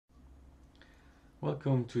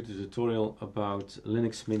Welcome to the tutorial about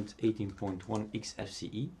Linux Mint 18.1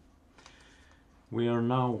 Xfce. We are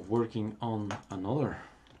now working on another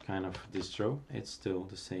kind of distro. It's still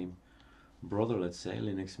the same brother, let's say,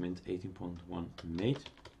 Linux Mint 18.1 Mate.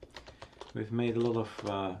 We've made a lot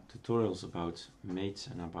of tutorials about Mate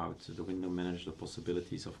and about the window manager, the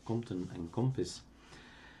possibilities of Compton and Compass.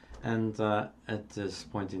 And at this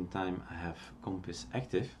point in time I have Compass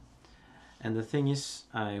active. And the thing is,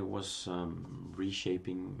 I was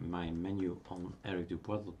reshaping my menu on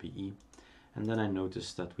Erik.Dubois.pe, and then I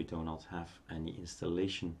noticed that we do not have any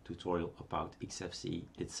installation tutorial about Xfce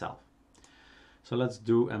itself. So let's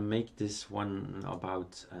do and make this one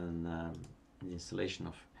about the installation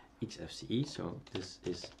of Xfce. So this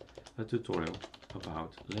is a tutorial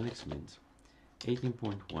about Linux Mint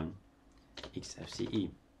 18.1 Xfce.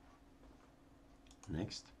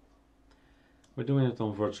 Next. We're doing it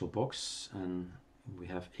on VirtualBox, and we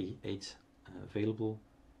have 8 available,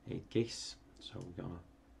 8 gigs. So we're gonna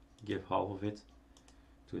give half of it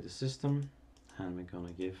to the system, and we're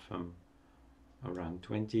gonna give around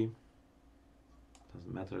 20.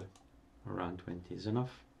 Doesn't matter, around 20 is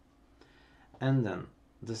enough. And then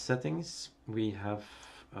the settings, we have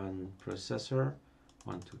a processor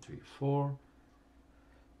 1, 2, 3, 4.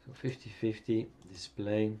 So 50/50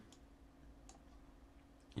 display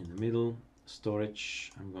in the middle.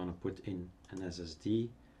 Storage, I'm going to put in an SSD,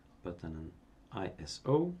 but then an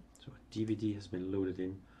ISO, so a DVD has been loaded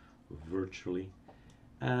in virtually,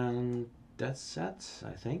 and that's it,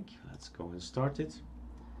 I think. Let's go and start it.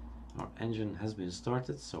 Our engine has been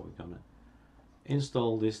started, so we're going to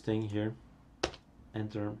install this thing here.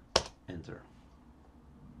 Enter, enter.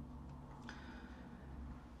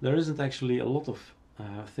 There isn't actually a lot of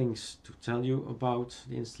things to tell you about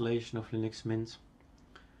the installation of Linux Mint.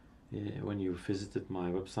 When you visited my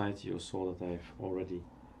website, you saw that I've already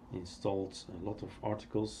installed a lot of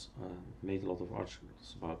articles, made a lot of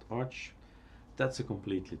articles about Arch. That's a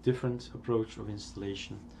completely different approach of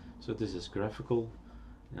installation. So this is graphical,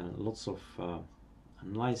 lots of a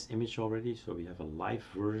nice image already. So we have a live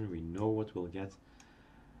version, we know what we'll get.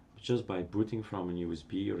 Just by booting from a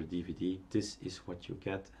USB or a DVD, this is what you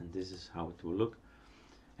get, and this is how it will look.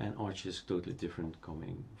 And Arch is totally different,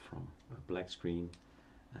 coming from a black screen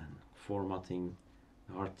and formatting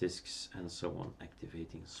hard disks and so on,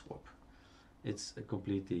 activating swap. It's a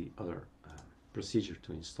completely other procedure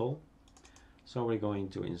to install. So we're going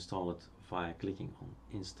to install it via clicking on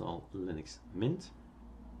Install Linux Mint,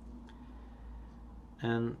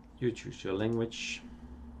 and you choose your language.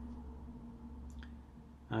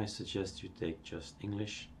 I suggest you take just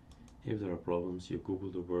English. If there are problems, you Google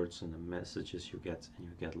the words and the messages you get, and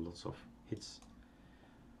you get lots of hits.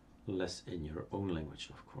 Less in your own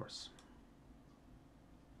language, of course.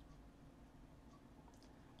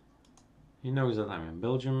 He knows that I'm in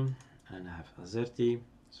Belgium and I have Azerty,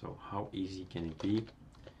 so how easy can it be?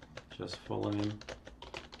 Just follow him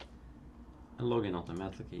and log in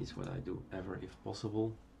automatically is what I do ever if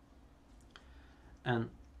possible.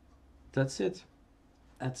 And that's it.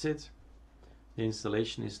 That's it. The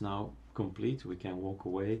installation is now complete. We can walk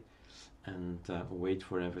away and wait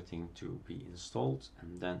for everything to be installed,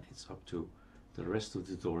 and then it's up to the rest of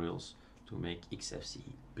the tutorials to make Xfce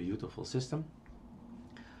a beautiful system.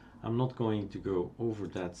 I'm not going to go over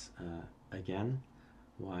that again.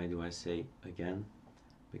 Why do I say again?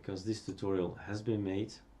 Because this tutorial has been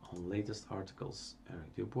made on latest articles.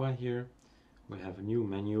 Erik Dubois here. We have a new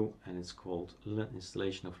menu and it's called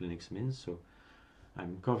Installation of Linux Mint. So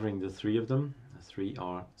I'm covering the 3 of them. The 3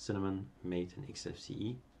 are Cinnamon, Mate and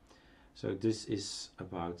Xfce. So this is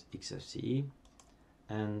about Xfce,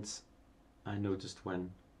 and I noticed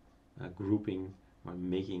when grouping, when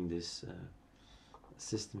making this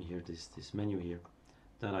system here, this menu here,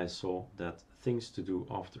 that I saw that things to do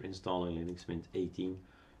after installing Linux Mint 18,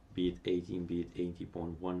 be it 18, be it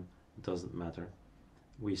 80.1, doesn't matter.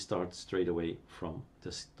 We start straight away from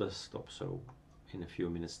this desktop, so in a few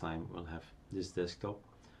minutes time we'll have this desktop.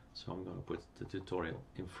 So I'm going to put the tutorial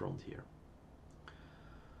in front here.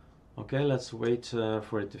 Okay, let's wait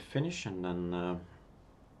for it to finish, and then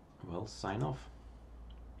we'll sign off.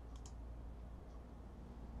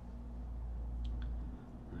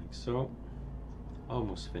 Like so.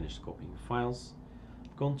 Almost finished copying files.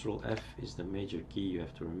 Control F is the major key you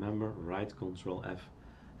have to remember. Right Control F,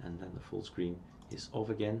 and then the full screen is off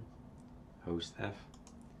again. Host F,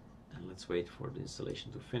 and let's wait for the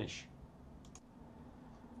installation to finish.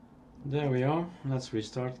 There we are. Let's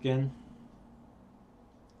restart again.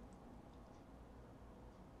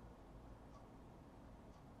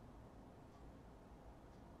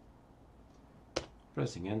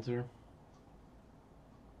 Pressing enter.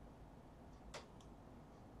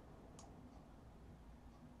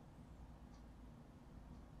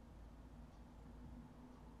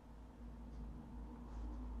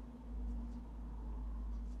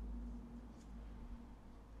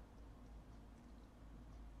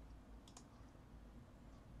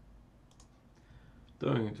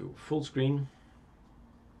 Going to full screen.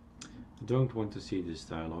 I don't want to see this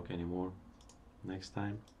dialog anymore next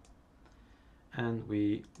time. And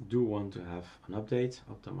we do want to have an update,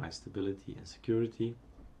 optimize stability and security.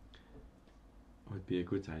 Would be a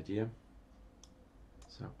good idea.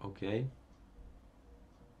 So, okay.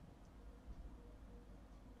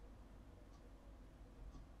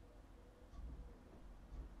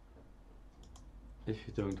 If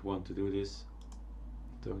you don't want to do this,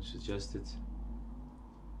 don't suggest it.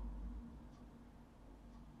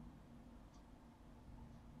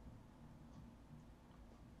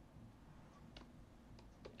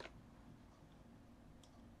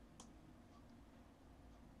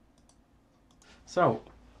 So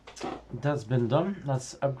that's been done.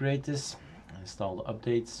 Let's upgrade this, install the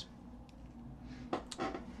updates.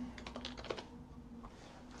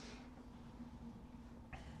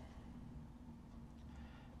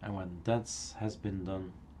 And when that has been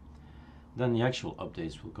done, then the actual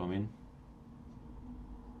updates will come in,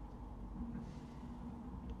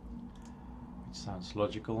 which sounds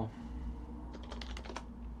logical.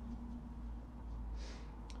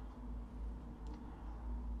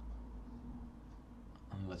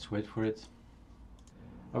 And let's wait for it.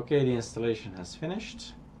 Okay, the installation has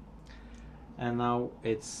finished, and now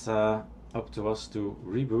it's up to us to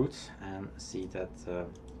reboot and see that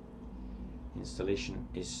installation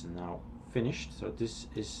is now finished. So this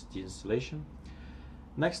is the installation.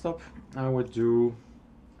 Next up, I would do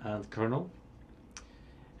add kernel,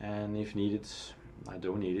 and if needed, I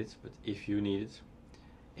don't need it, but if you need it,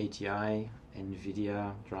 ATI,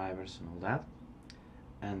 NVIDIA drivers and all that.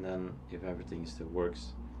 And then if everything still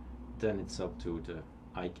works, then it's up to the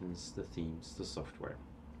icons, the themes, the software.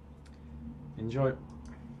 Enjoy.